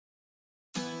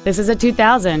This is a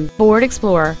 2000 Ford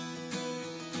Explorer.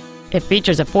 It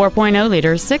features a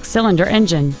 4.0-liter six-cylinder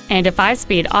engine and a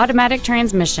 5-speed automatic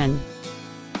transmission.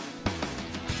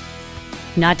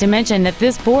 Not to mention that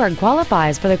this Ford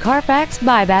qualifies for the Carfax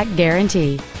buyback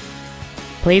guarantee.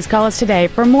 Please call us today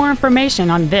for more information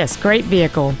on this great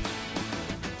vehicle.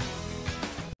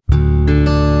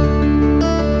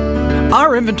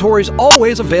 Our inventory is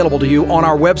always available to you on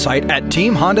our website at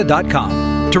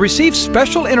teamhonda.com. To receive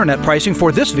special internet pricing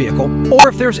for this vehicle, or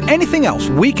if there's anything else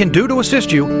we can do to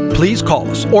assist you, please call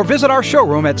us or visit our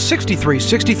showroom at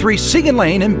 6363 Siegen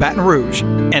Lane in Baton Rouge,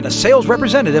 and a sales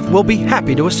representative will be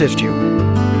happy to assist you.